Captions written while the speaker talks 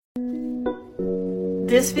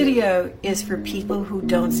This video is for people who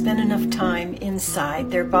don't spend enough time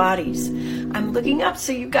inside their bodies. I'm looking up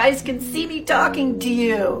so you guys can see me talking to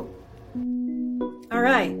you. All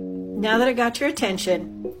right, now that I got your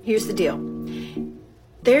attention, here's the deal.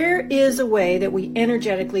 There is a way that we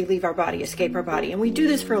energetically leave our body, escape our body, and we do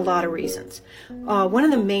this for a lot of reasons. One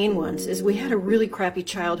of the main ones is we had a really crappy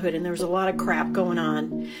childhood and there was a lot of crap going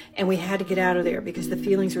on, and we had to get out of there because the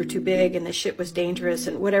feelings were too big and the shit was dangerous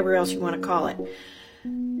and whatever else you want to call it.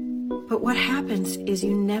 But what happens is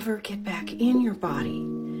you never get back in your body,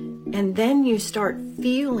 and then you start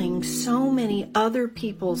feeling so many other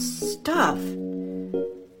people's stuff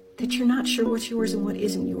that you're not sure what's yours and what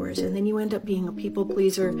isn't yours, and then you end up being a people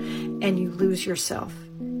pleaser and you lose yourself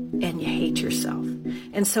and you hate yourself.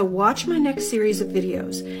 And so watch my next series of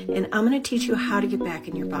videos, and I'm going to teach you how to get back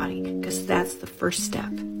in your body, because that's the first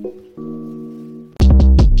step.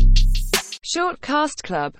 Shortcast Club.